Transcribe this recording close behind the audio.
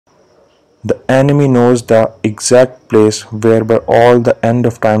The enemy knows the exact place whereby all the end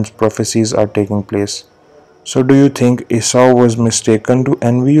of times prophecies are taking place. So do you think Esau was mistaken to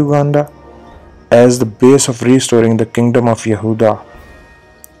envy Uganda as the base of restoring the kingdom of Yehuda?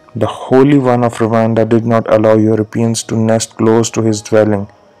 The Holy One of Rwanda did not allow Europeans to nest close to his dwelling,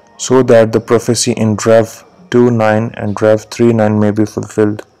 so that the prophecy in Rev 2:9 and Rev 3:9 may be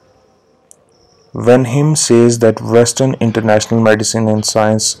fulfilled. When him says that Western international medicine and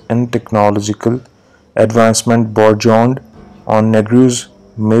science and technological advancement bourgeoned on Negroes'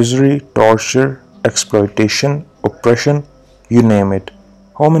 misery, torture, exploitation, oppression, you name it,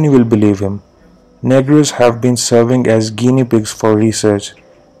 how many will believe him? Negroes have been serving as guinea pigs for research.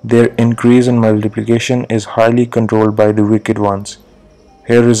 Their increase and multiplication is highly controlled by the wicked ones.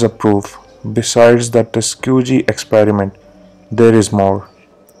 Here is a proof. Besides the Tuskegee experiment, there is more.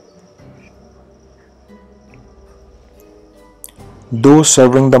 Those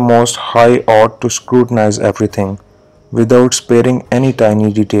serving the Most High ought to scrutinize everything, without sparing any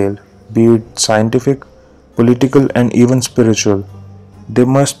tiny detail, be it scientific, political, and even spiritual. They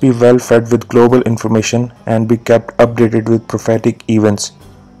must be well fed with global information and be kept updated with prophetic events.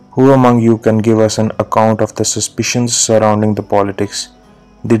 Who among you can give us an account of the suspicions surrounding the politics,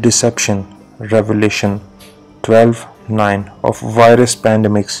 the deception, Revelation 12:9 of virus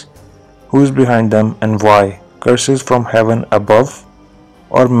pandemics? Who is behind them and why? Curses from heaven above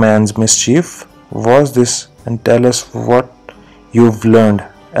or man's mischief? Was this, and tell us what you've learned.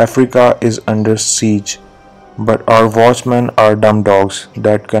 Africa is under siege, but our watchmen are dumb dogs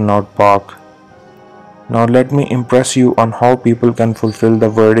that cannot bark. Now let me impress you on how people can fulfill the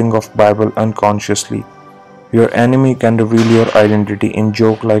wording of Bible unconsciously. Your enemy can reveal your identity in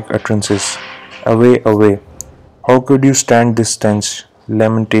joke-like utterances. Away, away. How could you stand this stench?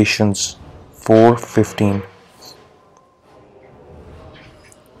 Lamentations 4:15.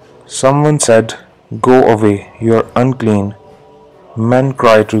 Someone said, "Go away, you are unclean." Men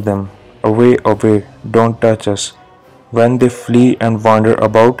cry to them, "Away, away, don't touch us." When they flee and wander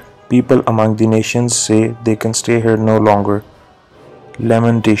about, people among the nations say they can stay here no longer.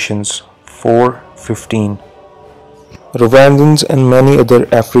 Lamentations 4:15. Rwandans and many other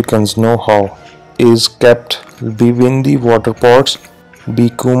Africans know how is kept Bivindi water pots,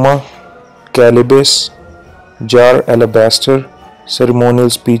 Bikuma, Calibis, jar alabaster, ceremonial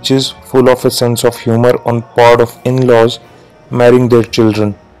speeches full of a sense of humor on part of in-laws marrying their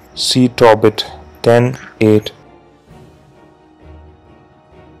children. See Tobit 10:8.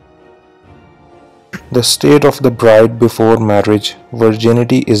 The state of the bride before marriage,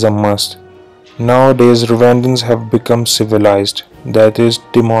 virginity is a must. Nowadays Rwandans have become civilized, that is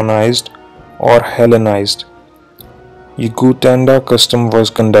demonized or Hellenized. Yugutanda custom was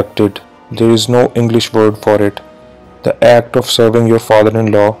conducted. There is no English word for it. The act of serving your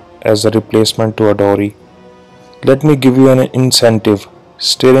father-in-law as a replacement to a dowry. Let me give you an incentive,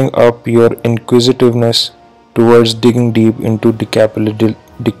 stirring up your inquisitiveness towards digging deep into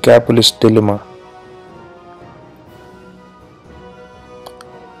Decapolis dilemma.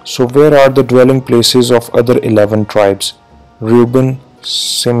 So where are the dwelling places of other 11 tribes? Reuben,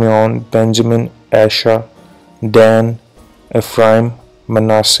 Simeon, Benjamin, Asher, Dan, Ephraim,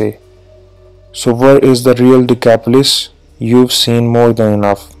 Manasseh. So where is the real Decapolis? You've seen more than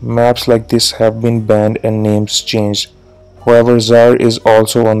enough. Maps like this have been banned and names changed. However, Zaire is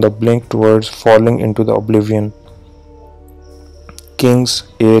also on the blink towards falling into the oblivion. Kings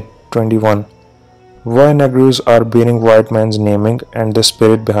 8:21. Why Negroes are bearing white man's naming and the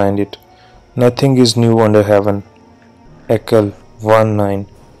spirit behind it. Nothing is new under heaven. Ekel 1:9.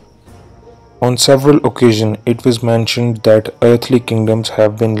 On several occasions it was mentioned that earthly kingdoms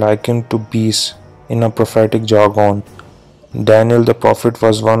have been likened to beasts in a prophetic jargon. Daniel the prophet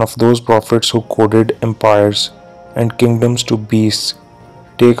was one of those prophets who coded empires and kingdoms to beasts.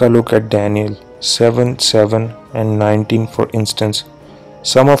 Take a look at Daniel 7:7 and 19 for instance.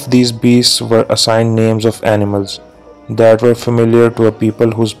 Some of these beasts were assigned names of animals that were familiar to a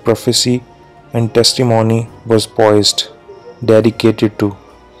people whose prophecy and testimony was poised, dedicated to.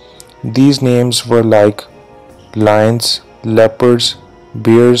 These names were like lions, leopards,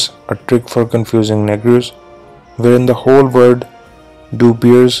 bears, a trick for confusing Negroes, where in the whole world do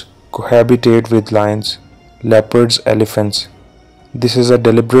bears cohabitate with lions, leopards, elephants. This is a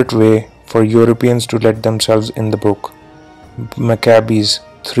deliberate way for Europeans to let themselves in the book. Maccabees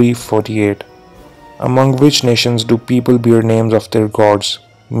 3:48. Among which nations do people bear names of their gods?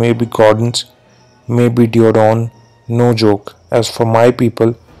 Maybe Gordons, maybe Diodon, no joke. As for my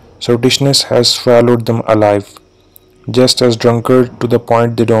people, sottishness has swallowed them alive, just as drunkard to the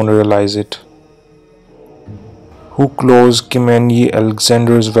point they don't realize it. Who closed Kimeni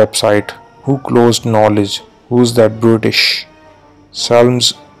Alexander's website? Who closed knowledge? Who's that brutish?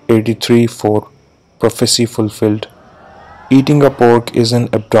 Psalms 83:4. Prophecy fulfilled. Eating a pork is an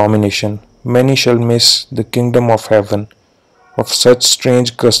abomination. Many shall miss the kingdom of heaven. Of such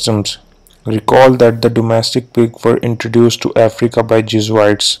strange customs, recall that the domestic pig were introduced to Africa by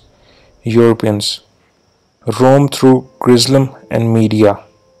Jesuits, Europeans. Rome through Chrislam and media,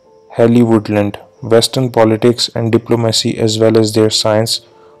 Hollywoodland, Western politics and diplomacy as well as their science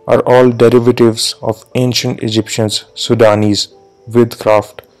are all derivatives of ancient Egyptians, Sudanese, with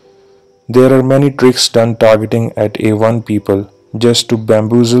craft. There are many tricks done targeting at A1 people just to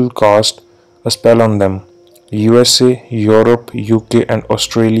bamboozle cast a spell on them. USA, Europe, UK and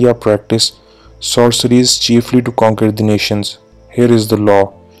Australia practice sorceries chiefly to conquer the nations. Here is the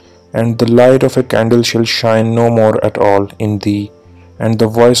law. And the light of a candle shall shine no more at all in thee, and the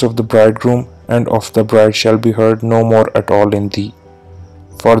voice of the bridegroom and of the bride shall be heard no more at all in thee.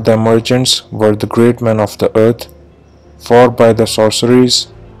 For the merchants were the great men of the earth, for by the sorceries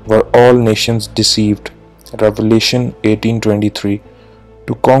were all nations deceived. Revelation 18:23.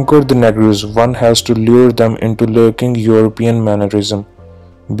 To conquer the Negroes, one has to lure them into lurking European mannerism,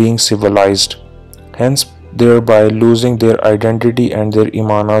 being civilized, hence thereby losing their identity and their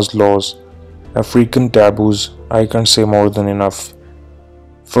Imana's laws. African taboos, I can't say more than enough.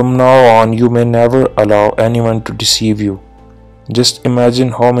 From now on, you may never allow anyone to deceive you. Just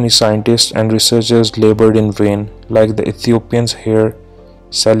imagine how many scientists and researchers labored in vain, like the Ethiopians here,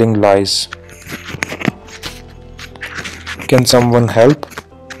 selling lies. Can someone help?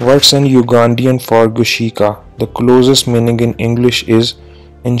 What's an Ugandan for Gushika? The closest meaning in English is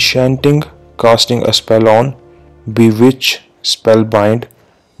enchanting, casting a spell on, bewitch, spellbind,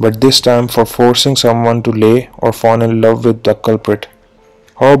 but this time for forcing someone to lay or fall in love with the culprit.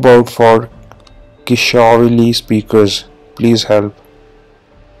 How about for Kishawili speakers? Please help.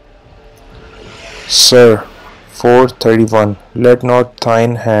 Sir, 4:31. Let not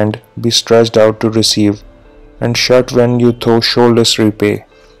thine hand be stretched out to receive, and shut when you thou shouldest repay.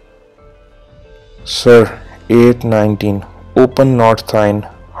 Sir, 8:19. Open not thine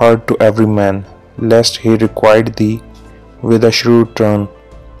heart to every man, lest he requite thee with a shrewd turn.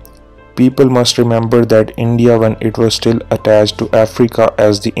 People must remember that India, when it was still attached to Africa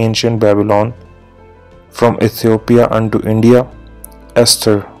as the ancient Babylon, from Ethiopia unto India,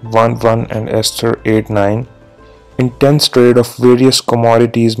 Esther 1:1 and Esther 8:9, intense trade of various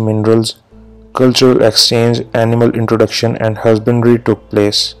commodities, minerals, cultural exchange, animal introduction and husbandry took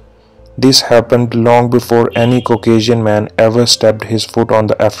place. This happened long before any Caucasian man ever stepped his foot on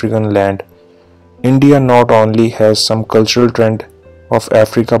the African land. India not only has some cultural trend of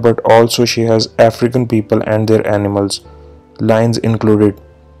Africa, but also she has African people and their animals, lions included.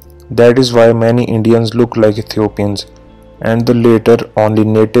 That is why many Indians look like Ethiopians, and the later only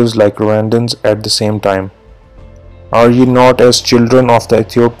natives like Rwandans at the same time. Are ye not as children of the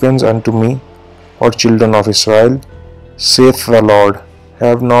Ethiopians unto me, or children of Israel? Saith the Lord,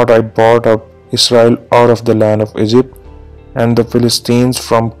 have not I brought up Israel out of the land of Egypt, and the Philistines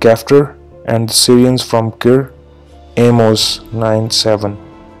from Caphtor, and the Syrians from Kir? Amos 9:7.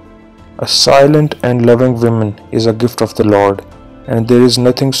 A silent and loving woman is a gift of the Lord, and there is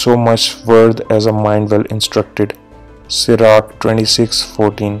nothing so much worth as a mind well instructed. Sirach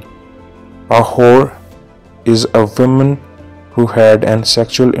 26:14. A whore is a woman who had an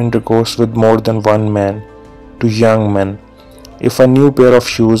sexual intercourse with more than one man. To young men, if a new pair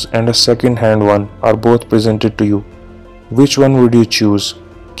of shoes and a second-hand one are both presented to you, which one would you choose?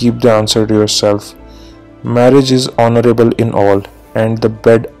 Keep the answer to yourself. Marriage is honorable in all, and the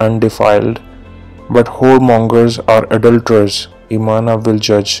bed undefiled, but whoremongers are adulterers. Imana will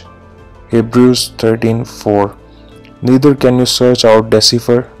judge. Hebrews 13:4. Neither can you search out,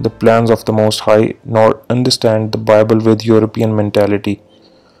 decipher the plans of the Most High, nor understand the Bible with European mentality.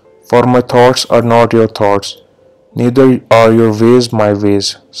 For my thoughts are not your thoughts, neither are your ways my ways,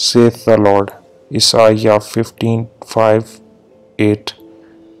 saith the Lord. Isaiah 15:5-8.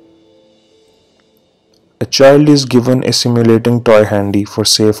 A child is given a simulating toy handy for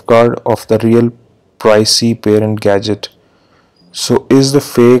safeguard of the real pricey parent gadget. So is the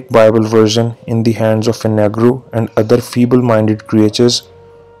fake Bible version in the hands of a Negro and other feeble-minded creatures,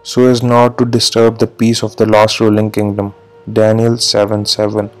 so as not to disturb the peace of the last ruling kingdom. Daniel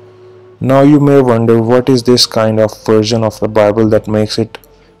 7:7. Now you may wonder, what is this kind of version of the Bible that makes it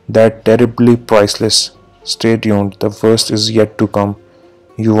that terribly priceless? Stay tuned, the worst is yet to come.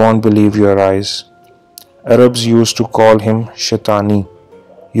 You won't believe your eyes. Arabs used to call him Shaitani.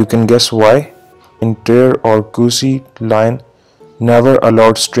 You can guess why? In Tyre or Kusi line never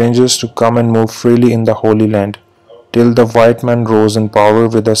allowed strangers to come and move freely in the Holy Land. till the white man rose in power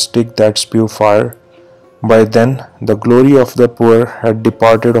with a stick that spew fire. By then, the glory of the poor had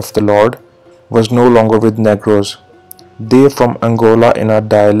departed of the Lord, was no longer with Negroes. They from Angola, in a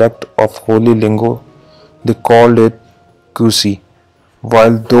dialect of holy lingo, they called it Kusi,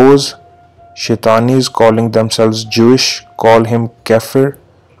 while those Shaitanis calling themselves Jewish call him Kafir,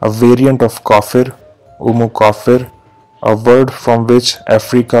 a variant of Kafir, Kafir, a word from which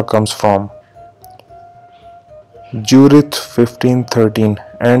Africa comes from. Judith 15:13.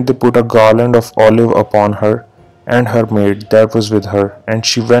 And they put a garland of olive upon her, and her maid that was with her, and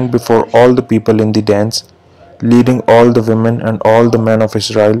she went before all the people in the dance, leading all the women, and all the men of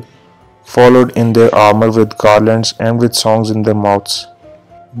Israel followed in their armor with garlands and with songs in their mouths.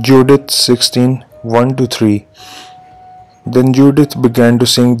 Judith 16:1-3. Then Judith began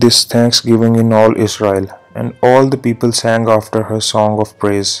to sing this thanksgiving in all Israel, and all the people sang after her song of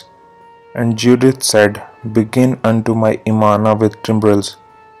praise. And Judith said, Begin unto my Imana with timbrels,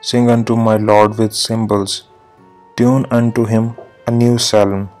 sing unto my Lord with cymbals, tune unto him a new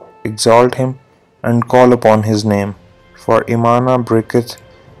psalm, exalt him, and call upon his name. For Imana breaketh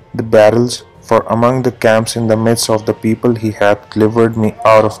the barrels, for among the camps in the midst of the people he hath delivered me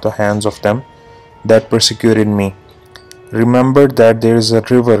out of the hands of them that persecuted me. Remember that there is a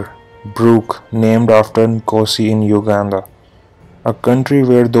river, brook, named after Nkosi in Uganda, a country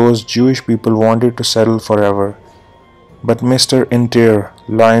where those Jewish people wanted to settle forever. But Mr. Interior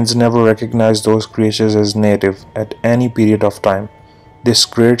Lions never recognized those creatures as native at any period of time. This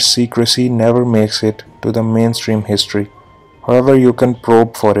great secrecy never makes it to the mainstream history. However, you can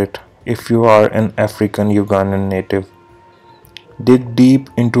probe for it if you are an African Ugandan native. Dig deep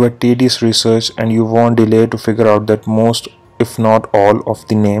into a tedious research and you won't delay to figure out that most, if not all, of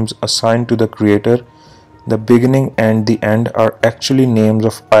the names assigned to the Creator, the beginning and the end, are actually names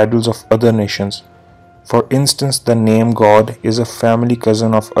of idols of other nations. For instance, the name God is a family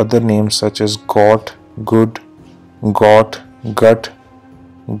cousin of other names such as Got, Good, Got, Gut,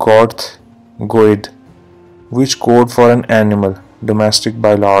 Goth, Goid, which code for an animal, domestic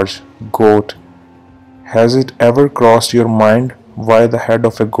by large, goat. Has it ever crossed your mind why the head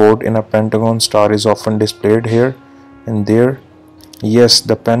of a goat in a pentagon star is often displayed here and there? Yes,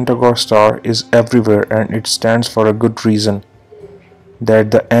 the pentagon star is everywhere and it stands for a good reason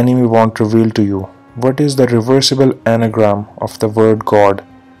that the enemy won't reveal to you. What is the reversible anagram of the word God?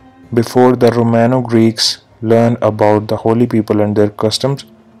 Before the Romano-Greeks learned about the holy people and their customs,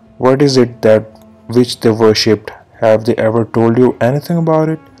 what is it that which they worshipped? Have they ever told you anything about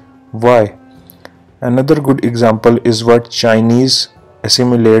it? Why? Another good example is what Chinese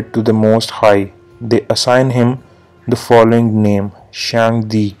assimilate to the Most High. They assign him the following name,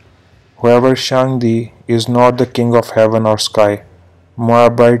 Shangdi. However, Shangdi is not the king of heaven or sky.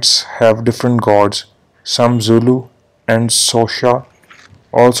 Moabites have different gods. Some Zulu and Sosha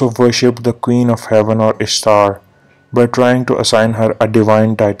also worship the queen of heaven or Ishtar by trying to assign her a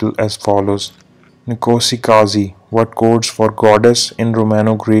divine title as follows. Nkosi Kazi, what codes for goddess in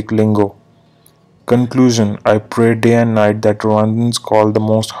Romano-Greek lingo. Conclusion, I pray day and night that Rwandans call the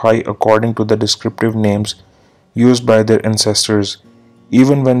Most High according to the descriptive names used by their ancestors,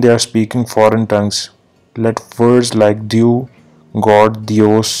 even when they are speaking foreign tongues. Let words like Dieu, God,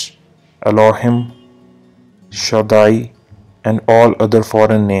 Dios, Elohim, Shaddai, and all other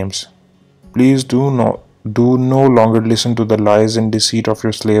foreign names. Please do no longer listen to the lies and deceit of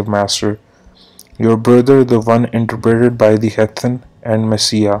your slave master, your brother, the one interpreted by the heathen and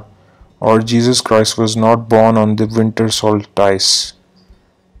Messiah, or Jesus Christ was not born on the winter solstice,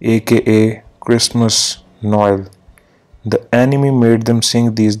 aka Christmas, Noel. The enemy made them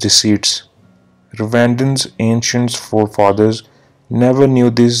sing these deceits. Rwandans' ancient forefathers never knew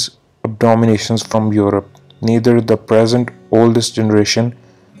these abominations from Europe. Neither the present oldest generation,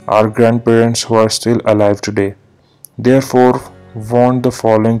 our grandparents who are still alive today. Therefore, won't the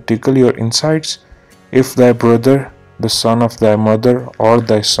following tickle your insides? If thy brother, the son of thy mother, or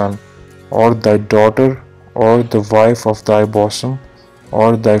thy son, or thy daughter, or the wife of thy bosom,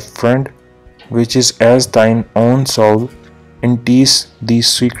 or thy friend, which is as thine own soul, entice thee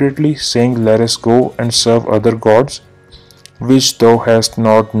secretly, saying, Let us go and serve other gods, which thou hast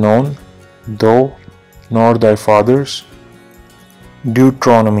not known, thou nor thy fathers.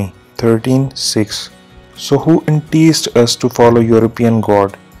 Deuteronomy 13:6. So who enticed us to follow European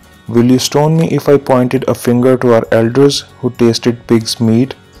God? Will you stone me if I pointed a finger to our elders who tasted pig's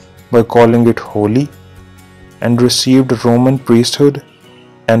meat by calling it holy, and received Roman priesthood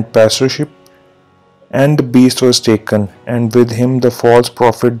and pastorship? And the beast was taken, and with him the false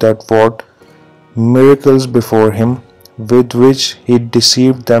prophet that wrought miracles before him, with which he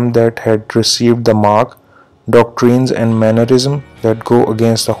deceived them that had received the mark doctrines and mannerism that go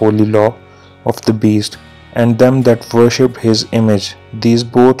against the holy law of the beast, and them that worship his image, these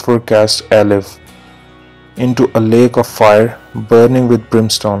both were cast alive into a lake of fire burning with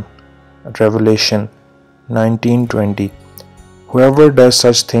brimstone. Revelation 19:20. Whoever does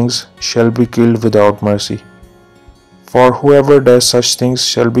such things shall be killed without mercy. For whoever does such things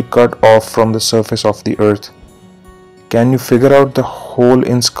shall be cut off from the surface of the earth. Can you figure out the hole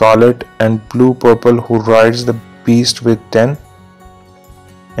in scarlet and blue purple who rides the beast with 10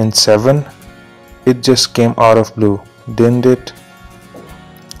 and 7? It just came out of blue, didn't it?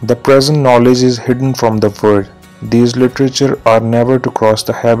 The present knowledge is hidden from the word. These literature are never to cross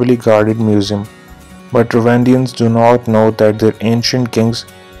the heavily guarded museum, but Rwandians do not know that their ancient kings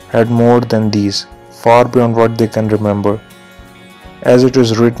had more than these, far beyond what they can remember. As it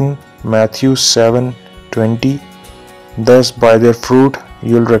is written, Matthew 7:20, thus by their fruit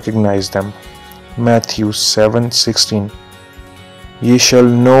you'll recognize them. Matthew 7:16, ye shall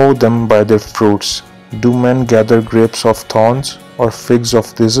know them by their fruits. Do men gather grapes of thorns or figs of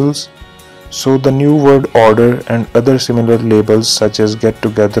thistles? So the New World Order and other similar labels such as Get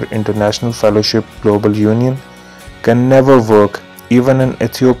Together, International Fellowship, Global Union can never work. Even an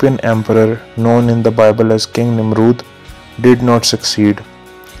Ethiopian emperor known in the Bible as King Nimrud did not succeed.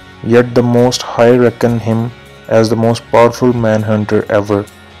 Yet the Most High reckoned him as the most powerful manhunter ever.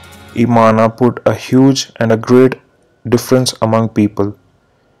 Imana put a huge and a great difference among people.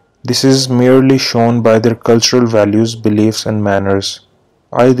 This is merely shown by their cultural values, beliefs and manners.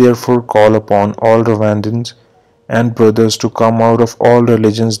 I therefore call upon all Rwandans and brothers to come out of all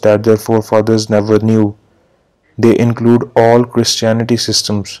religions that their forefathers never knew. They include all Christianity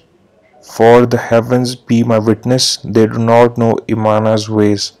systems. For the heavens be my witness, they do not know Imana's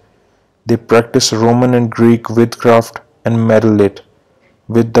ways. They practice Roman and Greek witchcraft and meddle it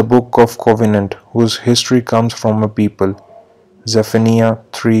with the Book of Covenant, whose history comes from a people. Zephaniah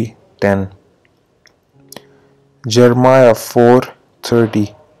 3:10. Jeremiah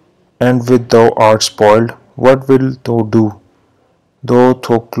 4:30. And with thou art spoiled, what wilt thou do? Thou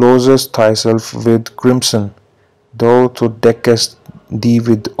closest thyself with crimson, thou deckest thee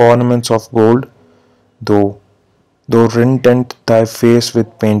with ornaments of gold, thou rentest thy face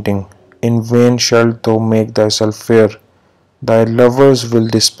with painting. In vain shalt thou make thyself fair. Thy lovers will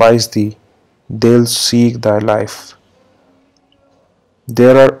despise thee, they'll seek thy life.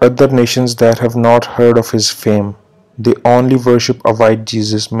 There are other nations that have not heard of his fame. They only worship a white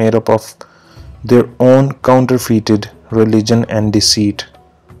Jesus made up of their own counterfeited religion and deceit.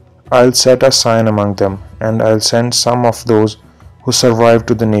 I'll set a sign among them, and I'll send some of those who survive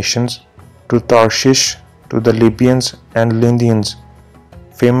to the nations, to Tarshish, to the Libyans and Lydians,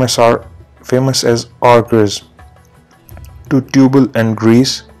 famous as Argers, to Tubal and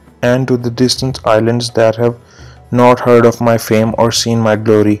Greece, and to the distant islands that have not heard of my fame or seen my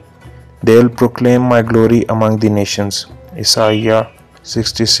glory. They'll proclaim my glory among the nations. Isaiah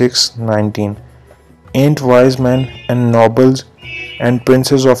 66:19. Ain't wise men and nobles and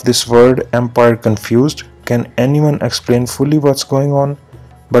princes of this world empire confused? Can anyone explain fully what's going on?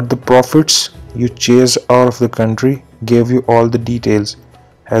 But the prophets you chased out of the country gave you all the details.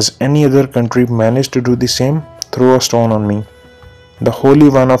 Has any other country managed to do the same? Throw a stone on me. The Holy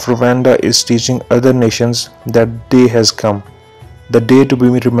One of Rwanda is teaching other nations that day has come, the day to be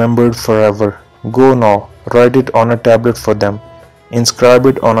remembered forever. Go now, write it on a tablet for them, inscribe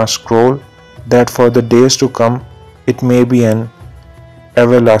it on a scroll, that for the days to come it may be an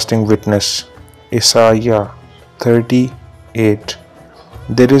everlasting witness. Isaiah 38.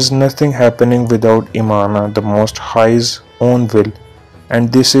 There is nothing happening without Imana, the Most High's own will,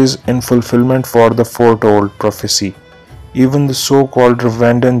 and this is in fulfillment for the foretold prophecy. Even the so-called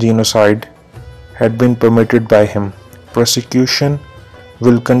Rwandan genocide had been permitted by him. Persecution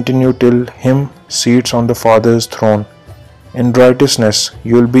will continue till him seats on the Father's throne. In righteousness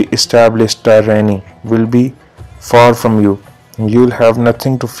you will be established. Tyranny will be far from you. You will have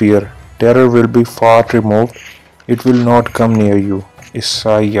nothing to fear. Terror will be far removed. It will not come near you.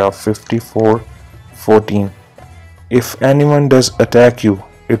 Isaiah 54:14. If anyone does attack you,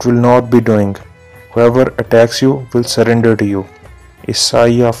 it will not be doing. Whoever attacks you will surrender to you.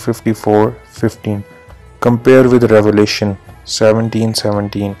 Isaiah 54:15. Compare with Revelation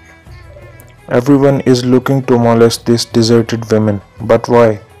 17:17. Everyone is looking to molest this deserted woman, but why?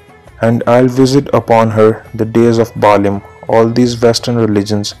 And I'll visit upon her the days of Baalim, all these Western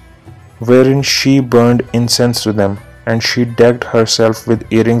religions, wherein she burned incense to them, and she decked herself with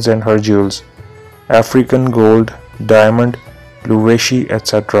earrings and her jewels, African gold, diamond, Luweshi,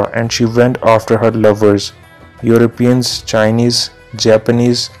 etc., and she went after her lovers, Europeans, Chinese,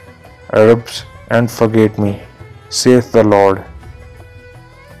 Japanese, Arabs, and forget me, saith the Lord.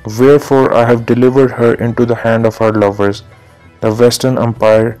 Wherefore I have delivered her into the hand of her lovers. The Western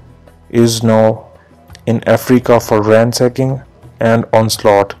Empire is now in Africa for ransacking and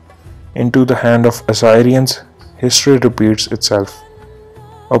onslaught. Into the hand of Assyrians, history repeats itself.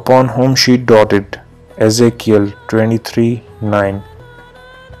 Upon whom she doted. Ezekiel 23:9.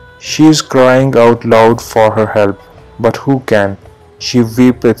 She is crying out loud for her help, but who can? She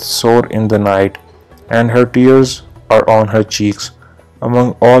weepeth sore in the night, and her tears are on her cheeks. Among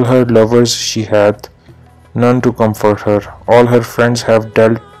all her lovers she hath none to comfort her. All her friends have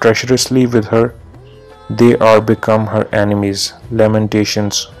dealt treacherously with her. They are become her enemies.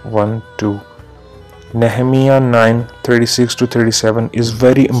 Lamentations 1:2. Nehemiah 9:36-37 is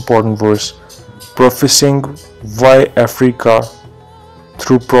very important verse, prophesying why Africa,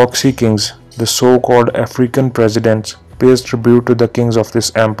 through proxy kings, the so-called African presidents, pays tribute to the kings of this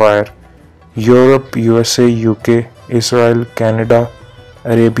empire: Europe, USA, UK, Israel, Canada,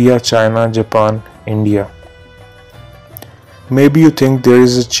 Arabia, China, Japan, India. Maybe you think there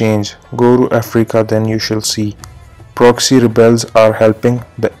is a change. Go to Africa, then you shall see. Proxy rebels are helping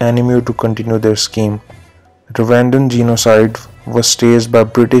the enemy to continue their scheme. Rwandan genocide was staged by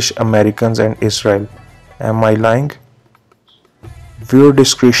British, Americans and Israel. Am I lying? Viewer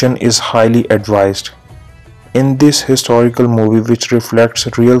discretion is highly advised. In this historical movie, which reflects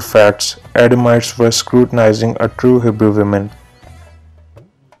real facts, Edomites were scrutinizing a true Hebrew woman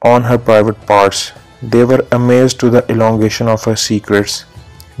on her private parts. They were amazed to the elongation of her secrets.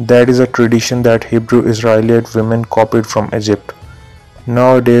 That is a tradition that Hebrew Israelite women copied from Egypt.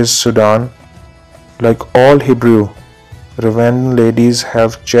 Nowadays, Sudan, like all Hebrew, Rwandan ladies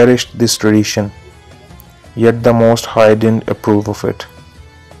have cherished this tradition, yet the Most High didn't approve of it.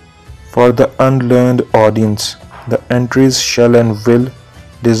 For the unlearned audience, the entries shall and will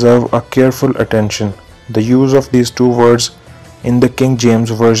deserve a careful attention. The use of these two words in the King James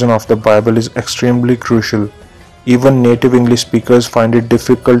Version of the Bible is extremely crucial. Even native English speakers find it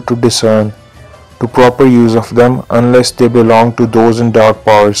difficult to discern the proper use of them unless they belong to those in dark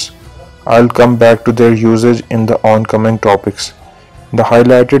powers. I'll come back to their usage in the oncoming topics. The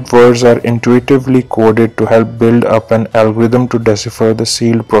highlighted words are intuitively coded to help build up an algorithm to decipher the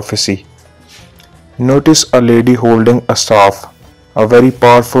sealed prophecy. Notice a lady holding a staff, a very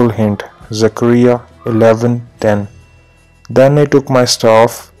powerful hint. Zechariah 11:10. Then I took my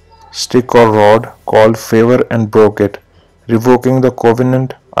staff, stick or rod, called favor, and broke it, revoking the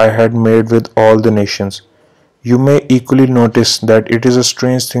covenant I had made with all the nations. You may equally notice that it is a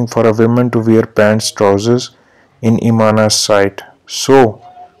strange thing for a woman to wear pants trousers in Imana's sight. So,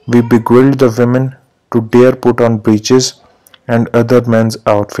 we beguiled the women to dare put on breeches and other men's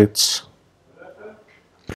outfits.